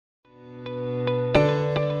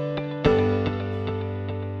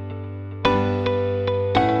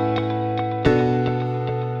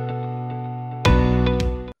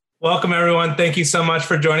Welcome, everyone. Thank you so much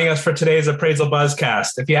for joining us for today's Appraisal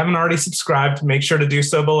Buzzcast. If you haven't already subscribed, make sure to do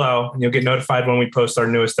so below, and you'll get notified when we post our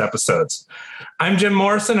newest episodes. I'm Jim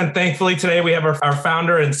Morrison, and thankfully today we have our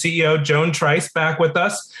founder and CEO, Joan Trice, back with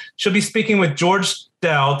us. She'll be speaking with George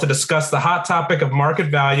Dell to discuss the hot topic of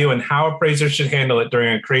market value and how appraisers should handle it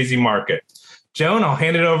during a crazy market. Joan, I'll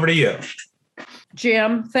hand it over to you.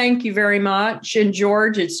 Jim, thank you very much. And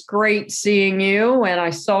George, it's great seeing you. And I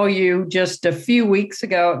saw you just a few weeks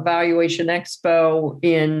ago at Valuation Expo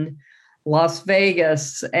in Las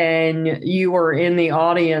Vegas, and you were in the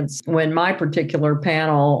audience when my particular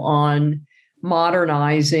panel on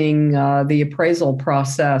modernizing the appraisal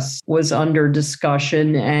process was under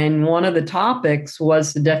discussion. And one of the topics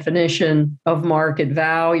was the definition of market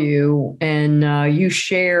value. And you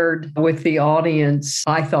shared with the audience,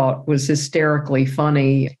 I thought was hysterically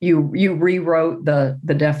funny. You rewrote the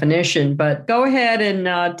definition, but go ahead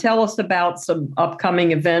and tell us about some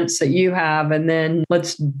upcoming events that you have, and then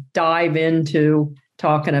let's dive into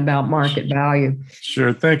talking about market value.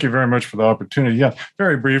 Sure. Thank you very much for the opportunity. Yeah,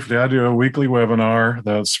 very briefly, I do a weekly webinar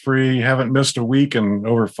that's free. Haven't missed a week in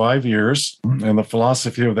over 5 years. And the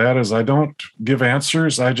philosophy of that is I don't give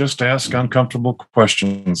answers. I just ask uncomfortable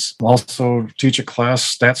questions. Also teach a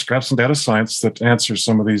class, stats, scraps, and data science that answers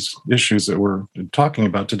some of these issues that we're talking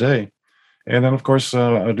about today. And then, of course,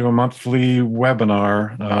 I do a monthly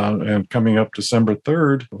webinar, and coming up December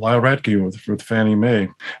 3rd, Lyle Radke with Fannie Mae.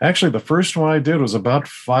 Actually, the first one I did was about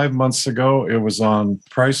 5 months ago. It was on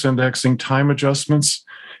price indexing time adjustments,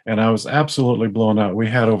 and I was absolutely blown out. We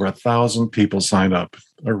had over 1,000 people sign up.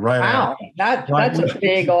 Wow, that's a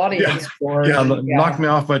big audience for yeah, knocked me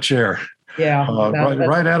off my chair. Yeah,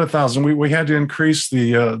 right at 1,000. We had to increase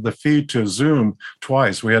the fee to Zoom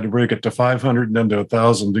twice. We had to break it to 500 and then to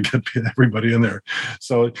 1,000 to get everybody in there.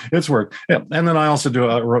 So it's worked. Yeah. And then I also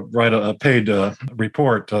write a paid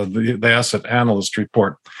report, the asset analyst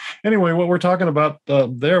report. Anyway, what we're talking about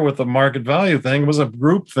there with the market value thing was a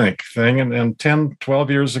groupthink thing. And 10, 12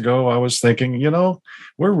 years ago, I was thinking,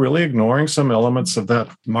 we're really ignoring some elements of that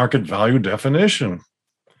market value definition.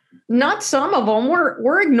 Not some of them.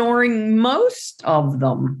 We're ignoring most of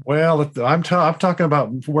them. Well, I'm talking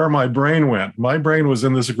about where my brain went. My brain was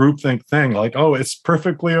in this groupthink thing, like, oh, it's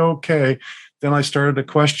perfectly okay. Then I started to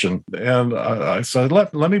question, and I said,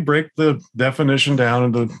 let me break the definition down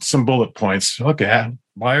into some bullet points. Okay,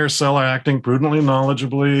 buyer, seller acting prudently,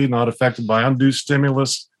 knowledgeably, not affected by undue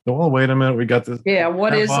stimulus. Oh, wait a minute, we got this. Yeah,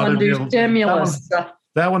 what is undue stimulus?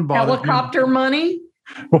 That one bothered helicopter me. Money?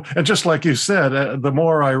 Well, and just like you said, the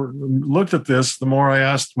more I looked at this, the more I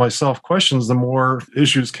asked myself questions, the more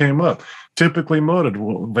issues came up. Typically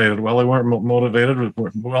motivated. Well, they weren't motivated,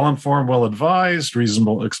 well-informed, well-advised,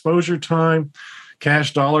 reasonable exposure time,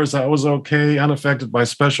 cash dollars, that was okay, unaffected by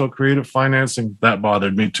special creative financing, that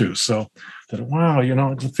bothered me too. So I thought, wow,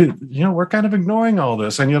 we're kind of ignoring all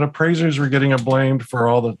this, and yet appraisers were getting blamed for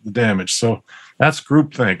all the damage. So that's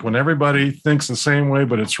groupthink, when everybody thinks the same way,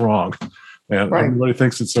 but it's wrong. And right. Everybody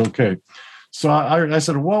thinks it's okay. So I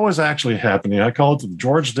said, what was actually happening? I call it the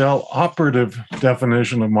George Dell operative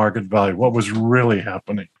definition of market value. What was really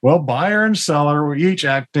happening? Well, buyer and seller were each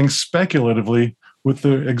acting speculatively with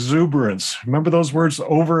the exuberance. Remember those words,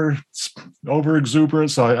 over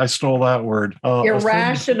exuberance? I stole that word.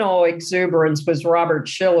 Irrational exuberance was Robert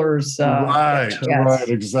Schiller's. Right,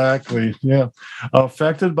 exactly. Yeah.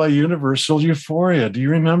 Affected by universal euphoria. Do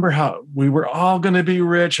you remember how we were all going to be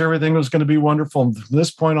rich? Everything was going to be wonderful from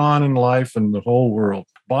this point on in life and the whole world.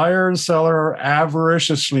 Buyer and seller are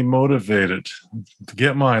avariciously motivated. To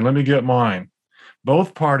get mine, let me get mine.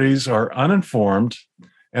 Both parties are uninformed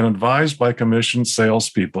and advised by commissioned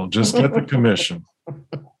salespeople. Just get the commission.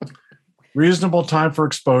 Reasonable time for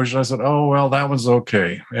exposure. I said, oh, well, that one's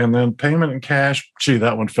okay. And then payment in cash,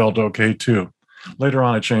 that one felt okay too. Later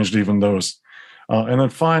on, I changed even those. And then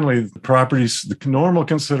finally, the properties, the normal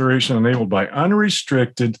consideration enabled by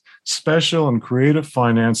unrestricted, special, and creative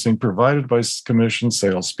financing provided by commissioned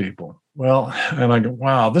salespeople. Well, and I go,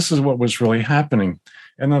 wow, this is what was really happening.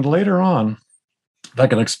 And then later on, if I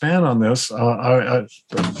can expand on this,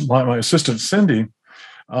 my assistant, Cindy,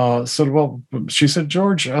 said, well, she said,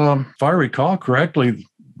 George, if I recall correctly,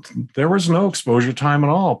 there was no exposure time at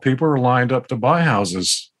all. People were lined up to buy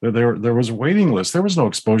houses. There was a waiting list. There was no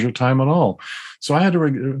exposure time at all. So I had to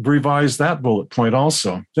revise that bullet point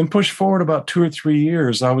also. Then push forward about 2 or 3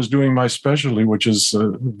 years. I was doing my specialty, which is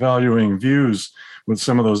valuing views with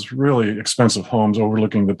some of those really expensive homes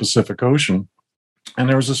overlooking the Pacific Ocean. And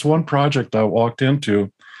there was this one project I walked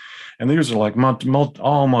into, and these are like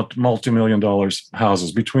all multi-million dollars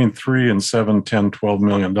houses, between $3 and $7, $10, $12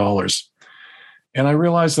 million. And I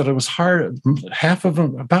realized that it was hard.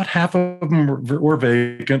 About half of them were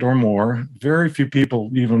vacant or more. Very few people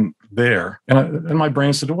even there. And my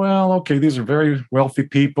brain said, well, okay, these are very wealthy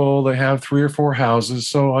people. They have 3 or 4 houses,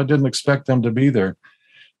 so I didn't expect them to be there.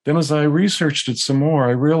 Then as I researched it some more,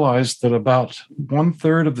 I realized that about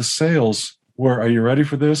 1/3 of the sales were, are you ready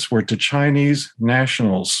for this? Were to Chinese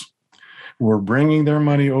nationals who were bringing their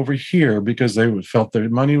money over here because they felt their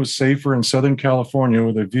money was safer in Southern California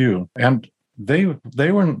with a view. And they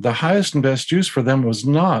were, the highest and best use for them was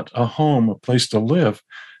not a home, a place to live.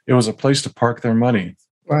 It was a place to park their money.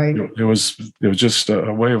 Right. It was just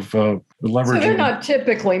a way of leveraging. So they're not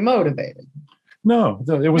typically motivated. No,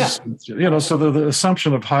 it was, so the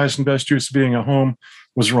assumption of highest and best use being a home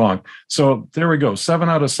was wrong. So there we go. 7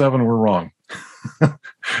 out of 7 were wrong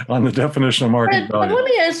on the definition of market value. But let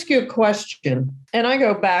me ask you a question. And I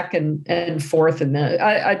go back and forth in that.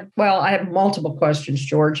 I have multiple questions,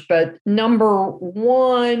 George, but number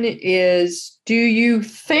one is, do you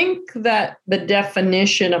think that the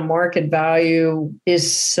definition of market value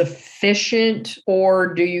is sufficient,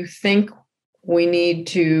 or do you think we need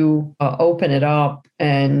to open it up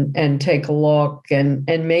and take a look and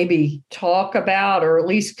maybe talk about, or at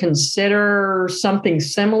least consider something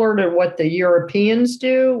similar to what the Europeans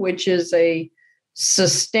do, which is a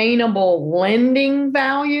sustainable lending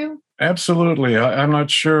value? Absolutely. I'm not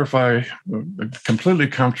sure if I'm completely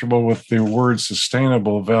comfortable with the word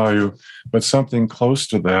sustainable value, but something close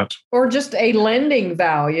to that. Or just a lending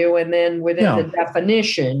value, and then within the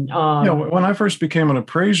definition. When I first became an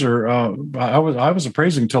appraiser, I was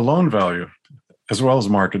appraising to loan value as well as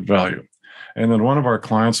market value. And then one of our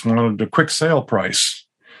clients wanted a quick sale price.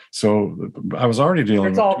 So I was already dealing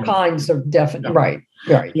with all kinds of right.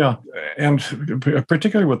 Yeah. And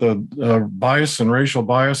particularly with the bias and racial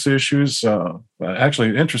bias issues,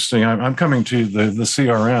 actually interesting. I'm coming to the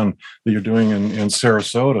CRN that you're doing in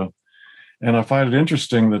Sarasota. And I find it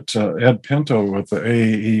interesting that Ed Pinto with the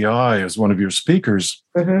AEI is one of your speakers.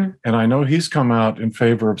 Mm-hmm. And I know he's come out in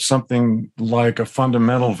favor of something like a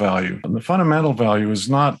fundamental value. And the fundamental value is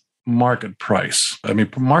not market price. I mean,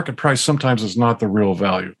 market price sometimes is not the real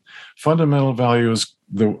value. Fundamental value is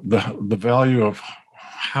the value of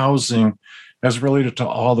housing as related to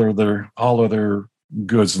all other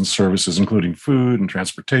goods and services, including food and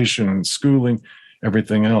transportation and schooling,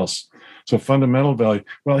 everything else. So fundamental value.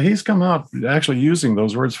 Well, he's come out actually using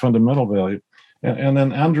those words, fundamental value. And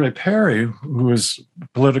then Andre Perry, who is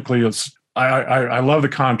politically, I love the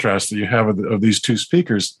contrast that you have of these two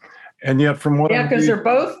speakers. And yet from what because they're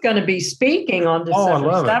both going to be speaking on December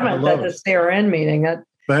 7th at the CRN meeting.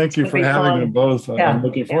 Thank you for having them both. I'm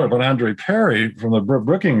looking forward. But Andre Perry from the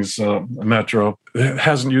Brookings Metro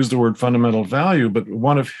hasn't used the word fundamental value, but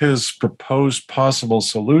one of his proposed possible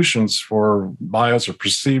solutions for bias or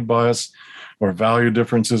perceived bias or value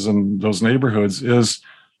differences in those neighborhoods is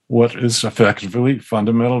what is effectively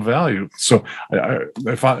fundamental value. So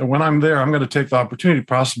when I'm there, I'm going to take the opportunity to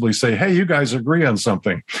possibly say, hey, you guys agree on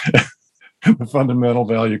something. The fundamental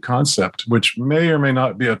value concept, which may or may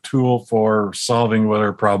not be a tool for solving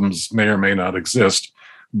whatever problems may or may not exist,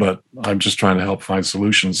 but I'm just trying to help find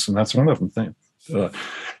solutions, and that's one of them.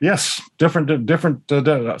 Yes, different,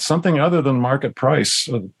 something other than market price.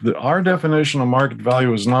 Our definition of market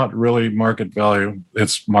value is not really market value;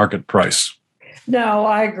 it's market price. No,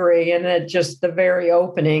 I agree, and that just the very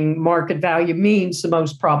opening, market value means the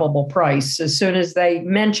most probable price. As soon as they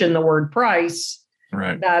mention the word price,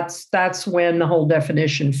 right, that's when the whole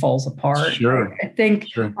definition falls apart. Sure. I think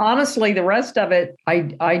honestly, the rest of it,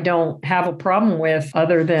 I don't have a problem with,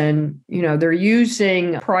 other than, they're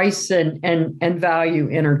using price and value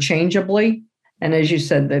interchangeably. And as you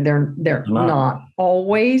said, they're not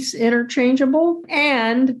always interchangeable.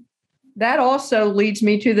 And that also leads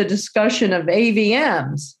me to the discussion of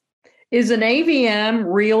AVMs. Is an AVM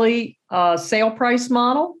really a sale price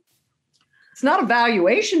model? It's not a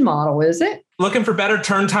valuation model, is it? Looking for better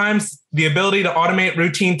turn times, the ability to automate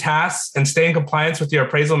routine tasks, and stay in compliance with your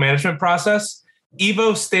appraisal management process?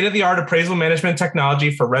 Evo's state-of-the-art appraisal management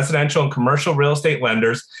technology for residential and commercial real estate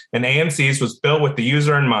lenders and AMCs was built with the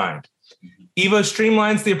user in mind. Evo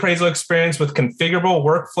streamlines the appraisal experience with configurable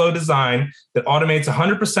workflow design that automates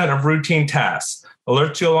 100% of routine tasks,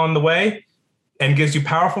 alerts you along the way, and gives you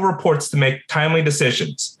powerful reports to make timely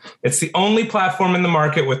decisions. It's the only platform in the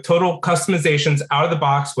market with total customizations out of the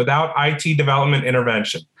box without IT development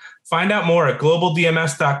intervention. Find out more at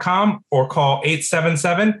globaldms.com or call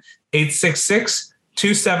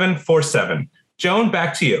 877-866-2747. Joan,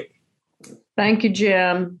 back to you. Thank you,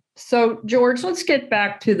 Jim. So, George, let's get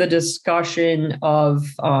back to the discussion of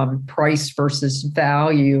price versus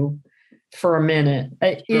value for a minute.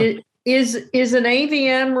 Sure. Is an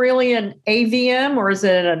AVM really an AVM, or is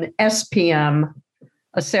it an SPM,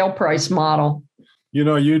 a sale price model?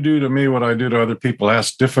 You do to me what I do to other people,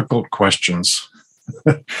 ask difficult questions.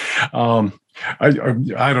 I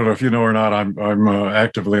don't know if you know or not, I'm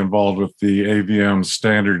actively involved with the AVM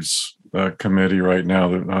standards committee right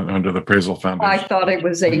now under the Appraisal Foundation. I thought it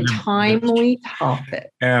was a timely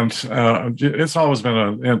topic. And it's always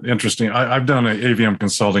been interesting. I've done AVM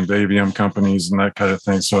consulting to AVM companies and that kind of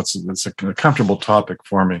thing. So it's a comfortable topic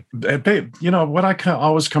for me. What I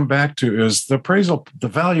always come back to is the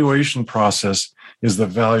valuation process is the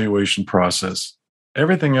valuation process.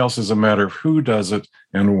 Everything else is a matter of who does it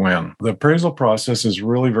and when. The appraisal process is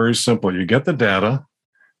really very simple. You get the data,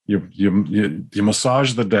 you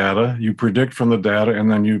massage the data, you predict from the data,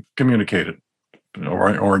 and then you communicate it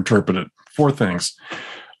or interpret it. 4 things.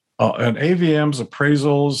 And AVMs,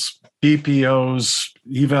 appraisals, BPOs,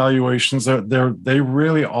 evaluations, they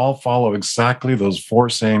really all follow exactly those 4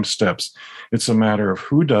 same steps. It's a matter of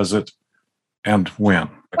who does it and when.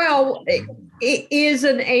 Well, is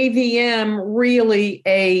an AVM really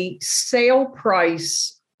a sale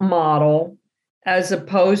price model as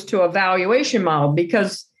opposed to a valuation model?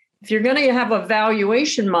 Because if you're going to have a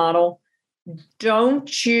valuation model,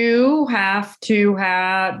 don't you have to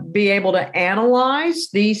be able to analyze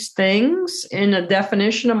these things in a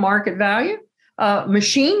definition of market value?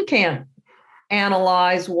 Machine can't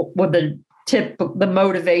analyze what the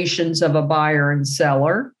motivations of a buyer and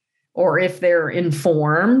seller, or if they're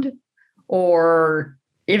informed, or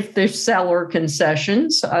if there's seller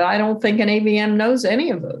concessions. I don't think an AVM knows any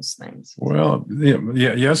of those things. Well,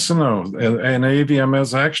 yes and no. An AVM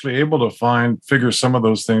is actually able to figure some of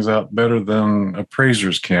those things out better than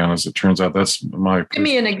appraisers can, as it turns out. That's my... Give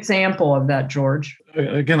me an example of that, George.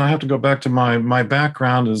 Again, I have to go back to my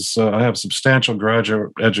background is I have substantial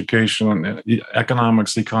graduate education in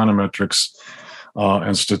economics, econometrics,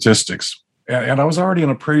 and statistics. And I was already an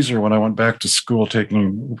appraiser when I went back to school,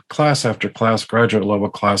 taking class after class, graduate level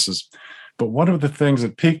classes. But one of the things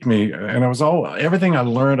that piqued me, and everything I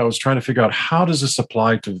learned, I was trying to figure out, how does this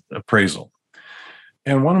apply to appraisal?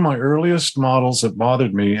 And one of my earliest models that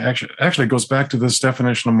bothered me actually goes back to this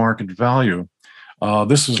definition of market value.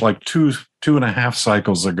 This was like two and a half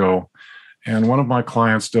cycles ago. And one of my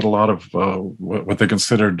clients did a lot of what they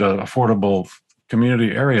considered affordable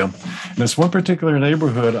community area. In this one particular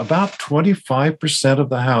neighborhood, about 25% of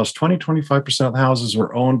the house, 25% of the houses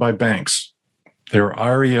were owned by banks. They were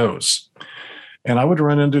REOs. And I would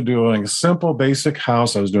run into doing a simple, basic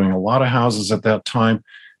house. I was doing a lot of houses at that time.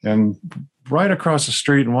 And right across the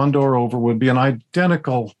street and one door over would be an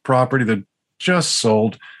identical property that just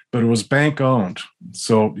sold, but it was bank owned.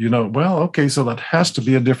 So, so that has to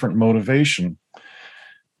be a different motivation.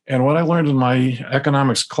 And what I learned in my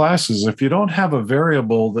economics classes, if you don't have a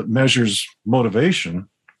variable that measures motivation,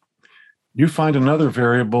 you find another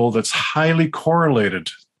variable that's highly correlated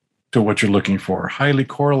to what you're looking for, highly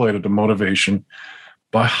correlated to motivation,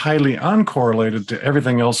 but highly uncorrelated to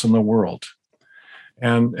everything else in the world.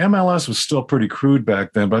 And MLS was still pretty crude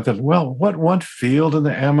back then, but I thought, well, what one field in the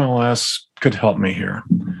MLS could help me here?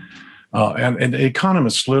 And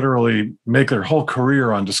economists literally make their whole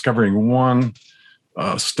career on discovering one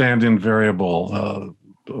stand-in variable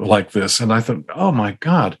like this. And I thought, oh my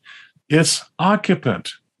God, it's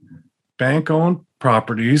occupant. Bank-owned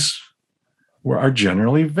properties are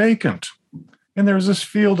generally vacant. And there was this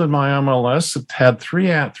field in my MLS that had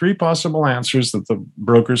three possible answers that the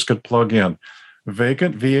brokers could plug in: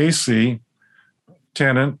 vacant, VAC,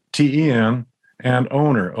 tenant, TEN, and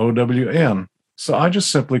owner, OWN. So I just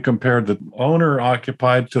simply compared the owner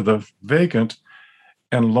occupied to the vacant.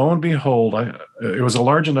 And lo and behold, it was a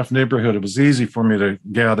large enough neighborhood. It was easy for me to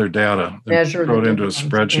gather data and throw it into a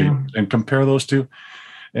spreadsheet and compare those two.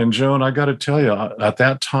 And Joan, I got to tell you, at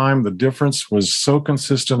that time, the difference was so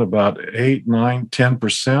consistent, about 8, 9,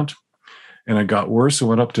 10%. And it got worse. It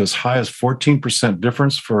went up to as high as 14%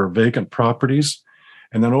 difference for vacant properties.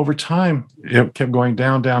 And then over time, it kept going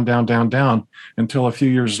down, down, down, down, down, until a few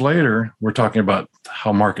years later, we're talking about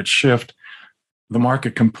how markets shift. The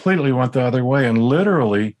market completely went the other way, and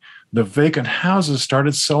literally the vacant houses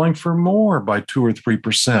started selling for more by 2 or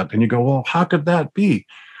 3%. And you go, well, how could that be?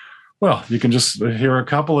 Well, you can just hear a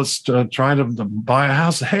couple that's trying to buy a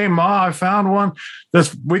house. Hey, Ma, I found one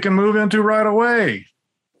that we can move into right away.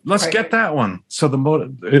 Let's get that one. So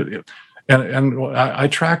I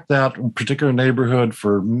tracked that particular neighborhood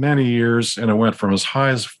for many years, and it went from as high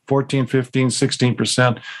as 14, 15,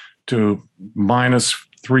 16% to minus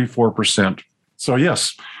 3, 4%. So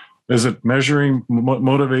yes, is it measuring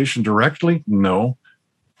motivation directly? No.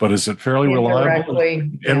 But is it fairly reliable? Yeah.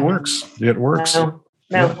 It works. It works.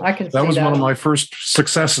 No, I can see that was that. one of my first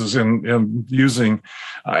successes in using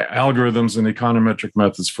algorithms and econometric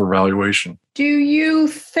methods for valuation. Do you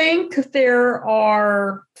think there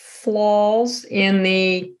are flaws in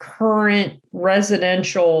the current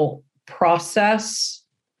residential process?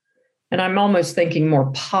 And I'm almost thinking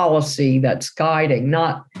more policy that's guiding,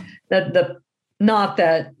 not that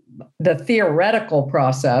the theoretical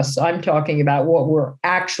process. I'm talking about what we're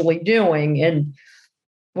actually doing. And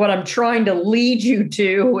what I'm trying to lead you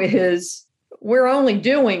to is we're only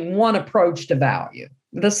doing one approach to value,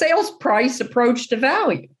 the sales price approach to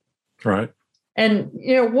value. Right. And,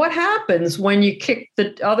 what happens when you kick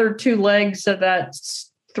the other two legs of that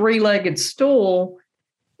three-legged stool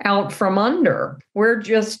out from under?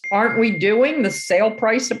 Aren't we doing the sale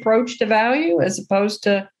price approach to value as opposed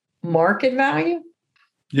to market value?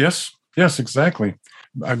 Yes, exactly.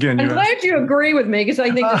 Again, I'm glad you agree with me because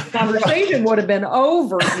I think this conversation would have been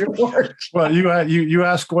over, George. Well, you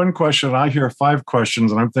ask one question, I hear 5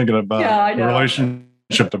 questions, and I'm thinking about the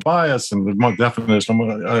relationship to bias and the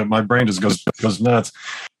definition. My brain just goes nuts.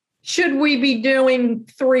 Should we be doing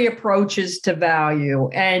 3 approaches to value?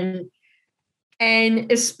 And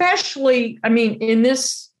especially, in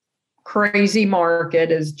this crazy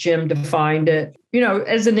market, as Jim defined it,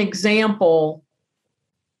 as an example,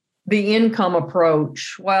 the income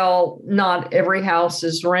approach. Well, not every house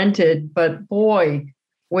is rented, but boy,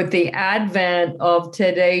 with the advent of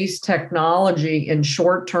today's technology in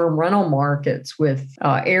short-term rental markets with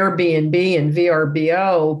Airbnb and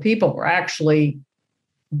VRBO, people are actually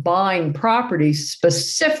buying properties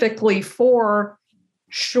specifically for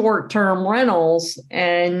short-term rentals,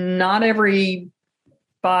 and not every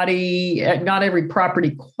property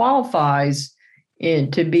qualifies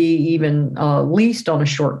to be even leased on a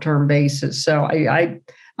short-term basis. So I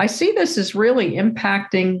see this as really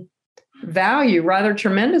impacting value rather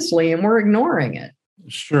tremendously, and we're ignoring it.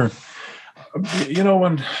 Sure.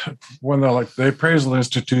 When the Appraisal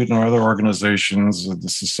Institute and our other organizations, the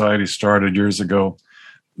society started years ago,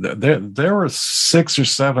 there were 6 or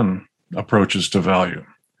 7 approaches to value.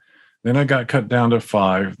 Then it got cut down to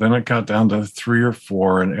 5. Then it got down to 3 or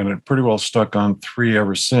 4, and it pretty well stuck on 3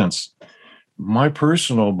 ever since. My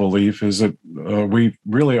personal belief is that we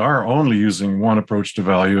really are only using one approach to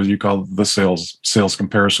value, as you call the sales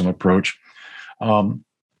comparison approach. And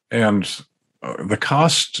the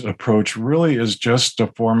cost approach really is just a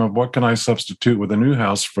form of what can I substitute with a new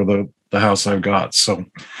house for the house I've got. So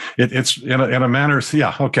it's in a manner,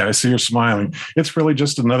 yeah, okay, I see you're smiling. It's really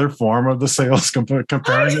just another form of the sales comparing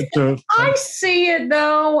it to. I see it,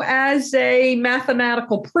 though, as a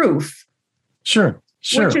mathematical proof. Sure.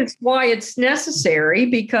 Which is why it's necessary,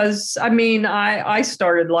 because, I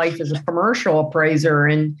started life as a commercial appraiser,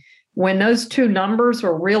 and when those two numbers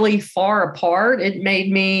were really far apart, it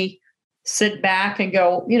made me sit back and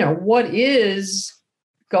go, what is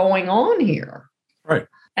going on here? Right.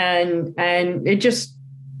 And it just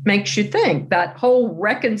makes you think. That whole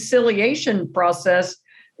reconciliation process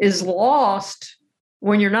is lost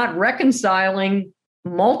when you're not reconciling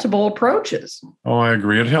multiple approaches. Oh, I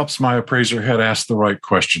agree. It helps my appraiser head ask the right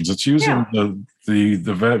questions. It's using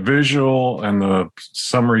the visual and the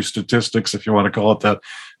summary statistics, if you want to call it that,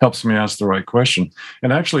 helps me ask the right question.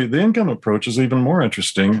 And actually, the income approach is even more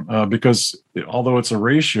interesting because although it's a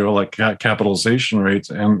ratio like capitalization rates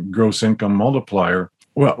and gross income multiplier,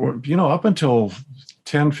 well, up until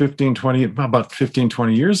 10, 15, 20, about 15,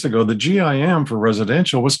 20 years ago, the GIM for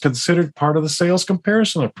residential was considered part of the sales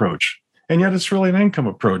comparison approach. And yet it's really an income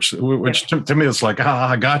approach, which to me, it's like,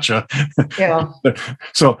 I gotcha. Yeah.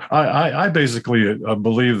 So I basically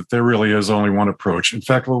believe that there really is only one approach. In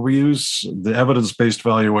fact, when we use the evidence-based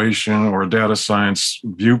valuation or data science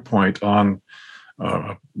viewpoint on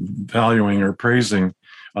valuing or appraising,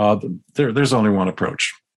 there's only one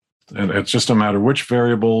approach. And it's just a matter of which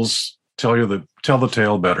variables tell the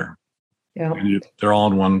tale better. Yeah. And they're all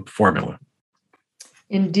in one formula.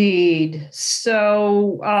 Indeed.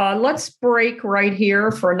 So let's break right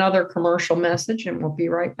here for another commercial message, and we'll be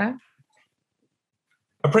right back.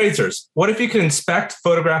 Appraisers, what if you could inspect,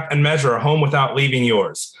 photograph, and measure a home without leaving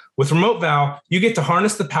yours? With Remote Val, you get to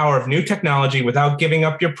harness the power of new technology without giving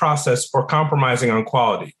up your process or compromising on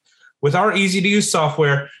quality. With our easy-to-use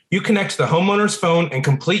software, you connect to the homeowner's phone and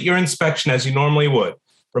complete your inspection as you normally would.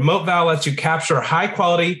 Remote Val lets you capture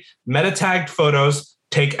high-quality, meta-tagged photos,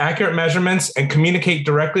 take accurate measurements, and communicate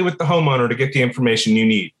directly with the homeowner to get the information you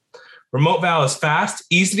need. Remote Val is fast,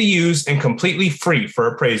 easy to use, and completely free for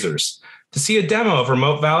appraisers. To see a demo of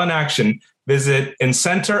Remote Val in action, visit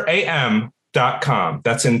incenteram.com.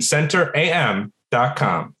 That's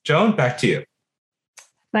incenteram.com. Joan, back to you.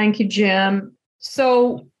 Thank you, Jim.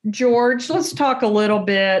 So, George, let's talk a little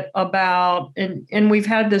bit about, and we've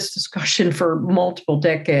had this discussion for multiple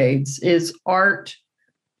decades, is art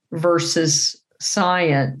versus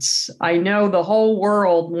science. I know the whole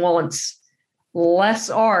world wants less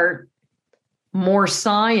art, more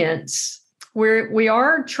science. We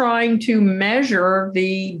are trying to measure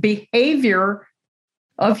the behavior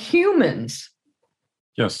of humans.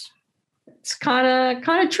 Yes. It's kind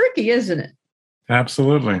of tricky, isn't it?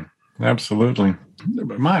 Absolutely. My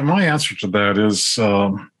answer to that is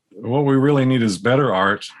what we really need is better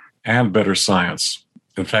art and better science.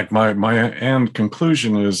 In fact, my end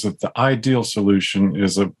conclusion is that the ideal solution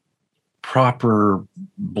is a proper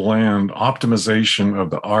blend, optimization of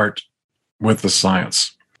the art with the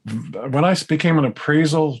science. When I became an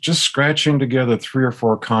appraisal, just scratching together 3 or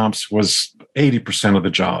 4 comps was 80% of the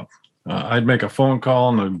job. I'd make a phone call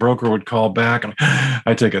and the broker would call back and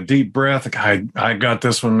I'd take a deep breath. I got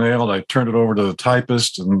this one nailed. I turned it over to the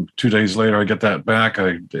typist and 2 days later I get that back.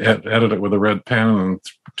 I edit it with a red pen and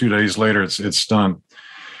 2 days later it's done.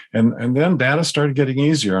 And then data started getting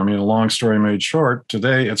easier. I mean, a long story made short,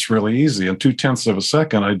 today it's really easy. In 0.2 of a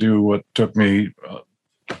second, I do what took me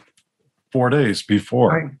 4 days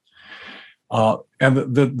before. Right. And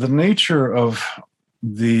the nature of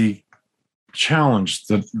the challenge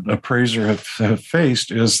that appraiser have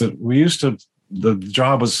faced is that the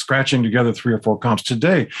job was scratching together 3 or 4 comps.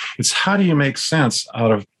 Today, it's how do you make sense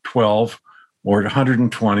out of 12 or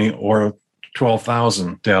 120 or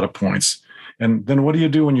 12,000 data points? And then what do you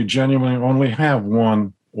do when you genuinely only have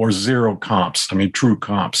 1 or 0 comps? I mean, true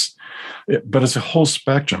comps. But it's a whole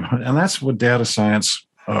spectrum. And that's what data science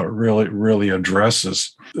really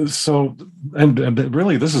addresses. So, and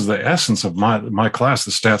really, this is the essence of my class,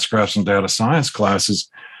 the stats, graphs, and data science class, is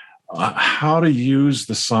how to use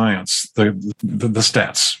the science, the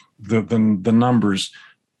stats, the numbers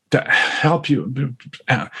to help you,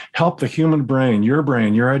 help the human brain,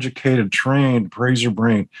 your educated, trained appraiser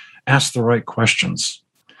brain, ask the right questions.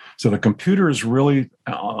 So the computer is really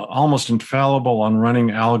almost infallible on running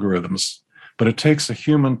algorithms, but it takes a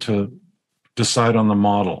human to decide on the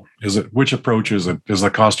model. Which approach is it? Is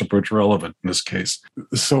the cost approach relevant in this case?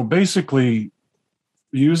 So basically,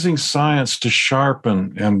 using science to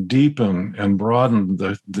sharpen and deepen and broaden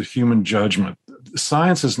the human judgment.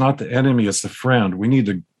 Science is not the enemy, it's the friend. We need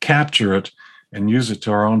to capture it and use it to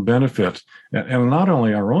our own benefit. And not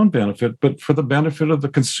only our own benefit, but for the benefit of the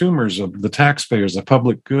consumers, of the taxpayers, the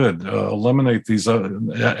public good, eliminate these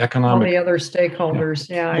economic... All the other stakeholders.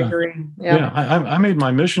 Yeah, I agree. Yeah. I made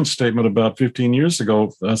my mission statement about 15 years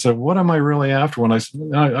ago. I said, what am I really after? When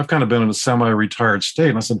I've kind of been in a semi-retired state.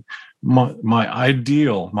 And I said, my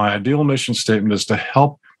ideal mission statement is to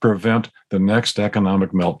help prevent the next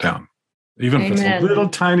economic meltdown. Even if it's a little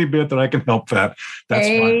tiny bit that I can help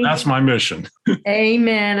that's my mission.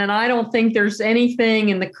 Amen. And I don't think there's anything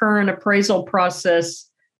in the current appraisal process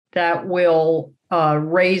that will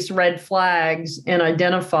raise red flags and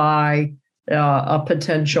identify a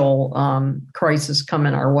potential crisis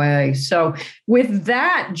coming our way. So with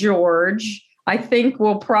that, George, I think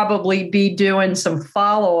we'll probably be doing some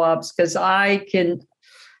follow-ups because I could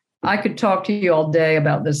talk to you all day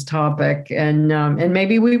about this topic, and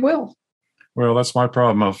maybe we will. Well, that's my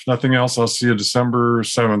problem. If nothing else, I'll see you December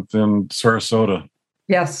 7th in Sarasota.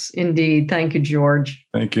 Yes, indeed. Thank you, George.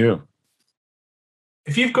 Thank you.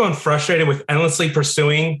 If you've grown frustrated with endlessly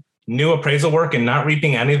pursuing new appraisal work and not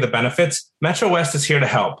reaping any of the benefits, Metro West is here to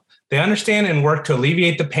help. They understand and work to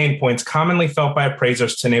alleviate the pain points commonly felt by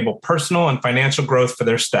appraisers to enable personal and financial growth for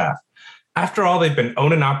their staff. After all, they've been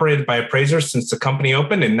owned and operated by appraisers since the company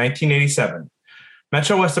opened in 1987.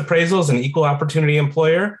 Metro West Appraisal is an equal opportunity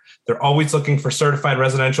employer. They're always looking for certified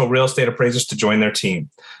residential real estate appraisers to join their team.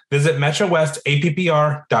 Visit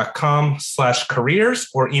metrowestappr.com/careers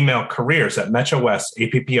or email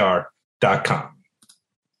careers@metrowestappr.com.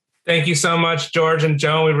 Thank you so much, George and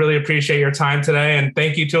Joan. We really appreciate your time today. And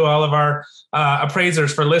thank you to all of our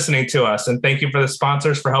appraisers for listening to us. And thank you for the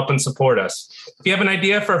sponsors for helping support us. If you have an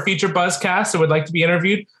idea for a future Buzzcast or would like to be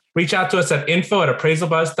interviewed, reach out to us at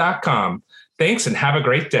info@appraisalbuzz.com. Thanks and have a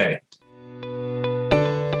great day.